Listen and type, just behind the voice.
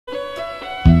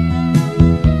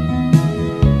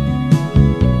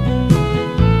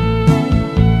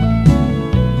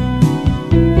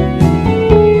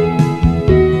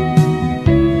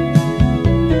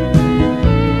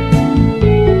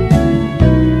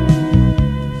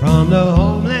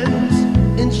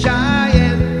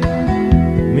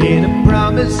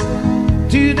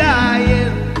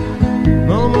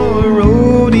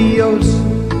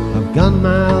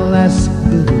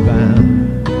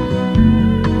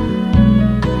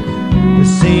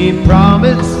Same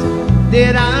promise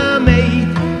that I made,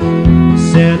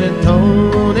 San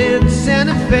Antonio and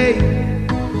Santa Fe.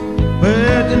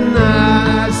 But then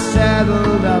I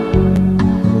saddled up,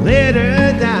 let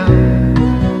her down.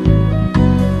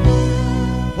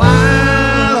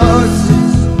 Wild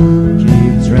horses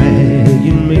keep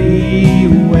dragging me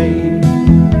away,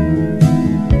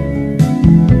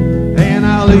 and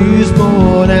I lose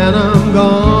more than I'm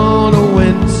gonna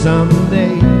win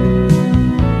someday.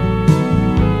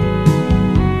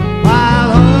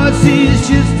 Wild horses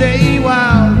should stay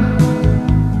wild,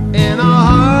 and our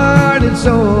heart and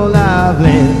soul I've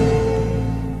left.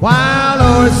 Wild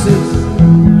horses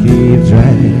keep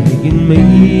dragging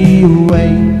me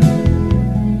away.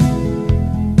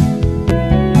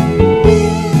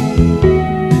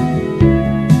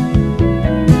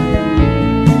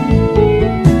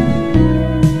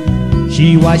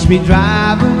 She watched me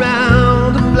drive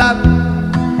around the block,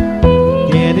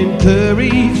 getting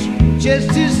courage just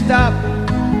to stop,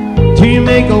 to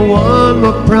make a one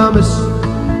more promise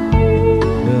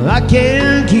I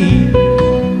can't keep.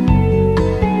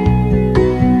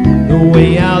 The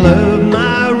way I love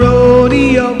my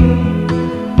rodeo,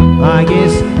 I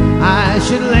guess I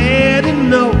should let him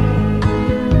know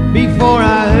before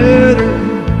I hurt her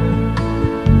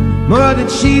more than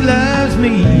she loves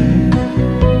me.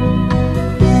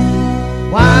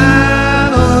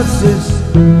 Wild horses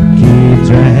keep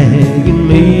dragging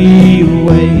me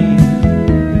away,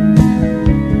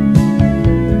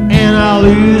 and I'll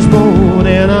lose more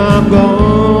than I'm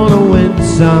gonna win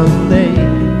someday.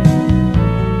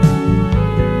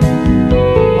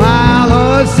 Wild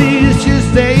horses just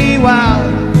stay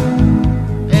wild,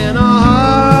 and a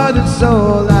heart and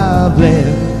soul I've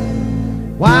left.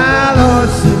 Wild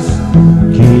horses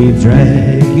keep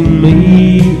dragging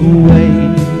me away.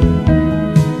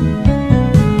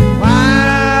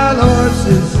 Wild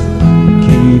horses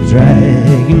keep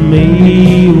dragging me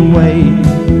away,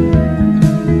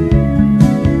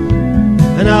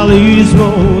 and I'll lose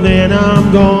more than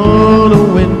I'm gonna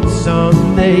win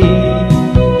someday.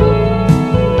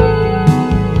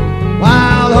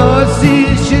 Wild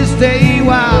horses should stay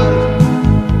wild,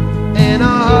 and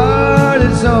our heart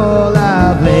is all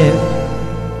I've left.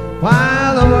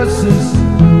 Wild horses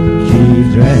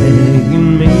keep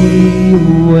dragging me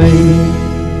away.